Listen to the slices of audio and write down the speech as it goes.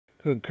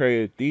couldn't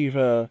create a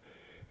diva.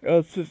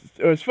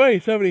 It was funny.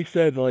 Somebody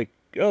said like,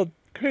 "Oh,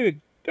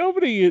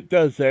 nobody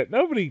does that.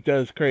 Nobody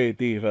does create a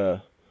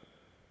diva.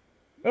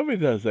 Nobody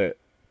does that."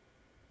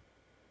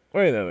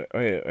 Wait a minute.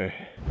 Wait.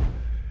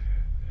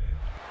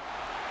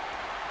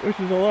 Which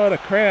is a lot of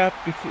crap,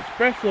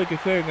 especially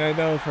considering I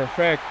know for a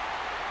fact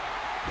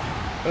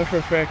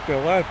that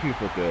a lot of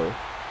people do.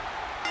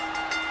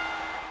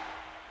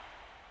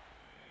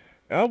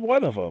 I'm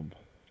one of them.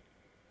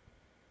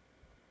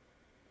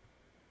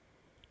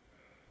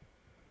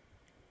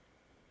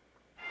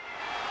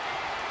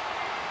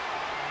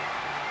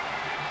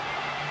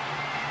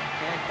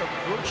 And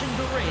approaching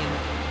the ring,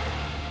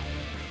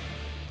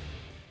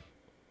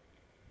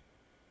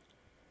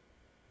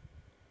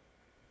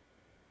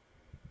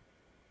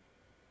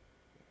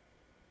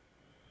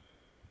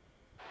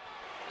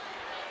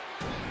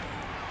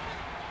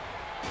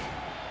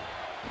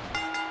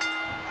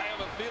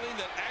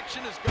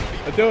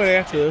 I'll do it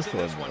after this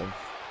one.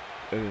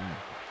 And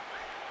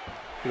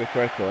get a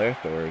question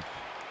afterwards.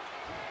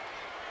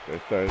 I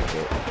started it.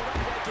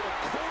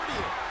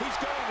 He's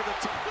going to the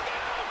top. Look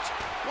out!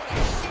 What a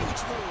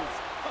huge move!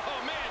 Oh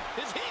man,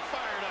 is he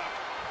fired up?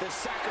 The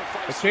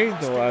sacrifice. I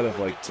changed a lot of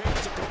like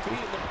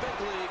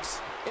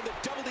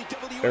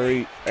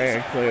I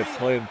actually have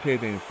planned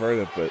changing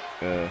further, but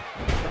because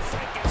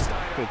of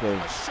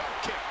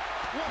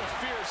what a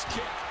fierce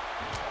kick!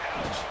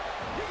 Ouch!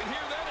 You can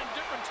hear that in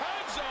different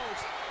time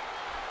zones.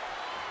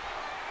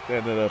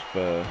 ended up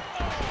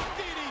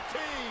DDT.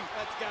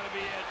 That's got to be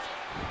it.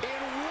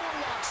 And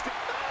Warlock's.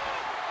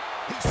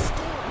 He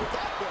scored with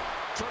that one.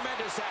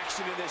 Tremendous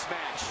action in this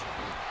match.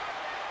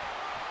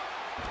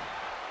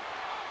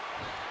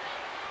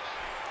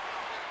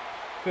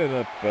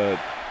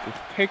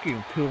 it's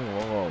taking too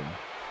long.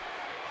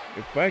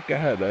 If my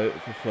God,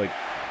 it's just like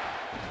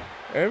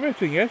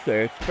everything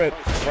yesterday. I spent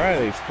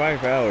Friday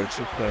 5 hours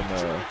just on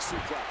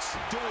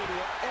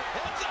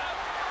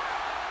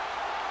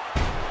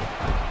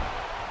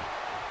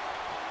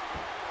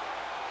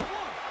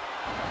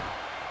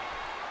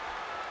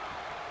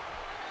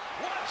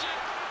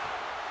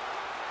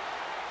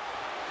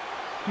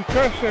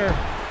Crusher.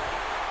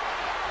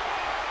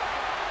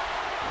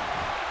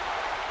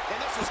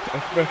 I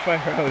spent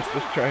 5 hours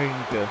just trying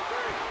to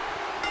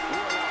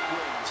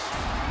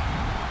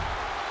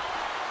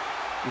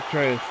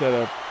set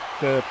up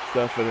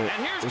stuff, and it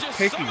was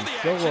taking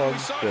so long to.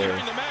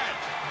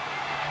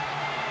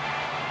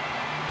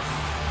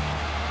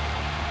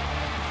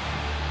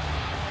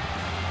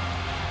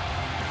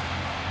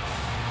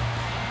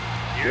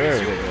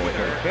 here's your Everything was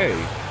winner, okay.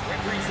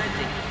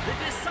 representing the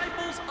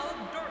Disciples of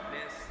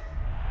Darkness.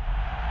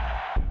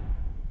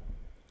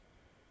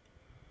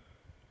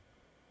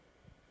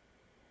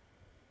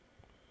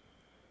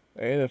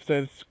 And if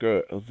that's screw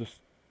it, I'll just,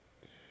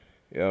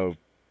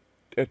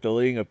 after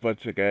leading a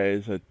bunch of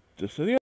guys, I just said,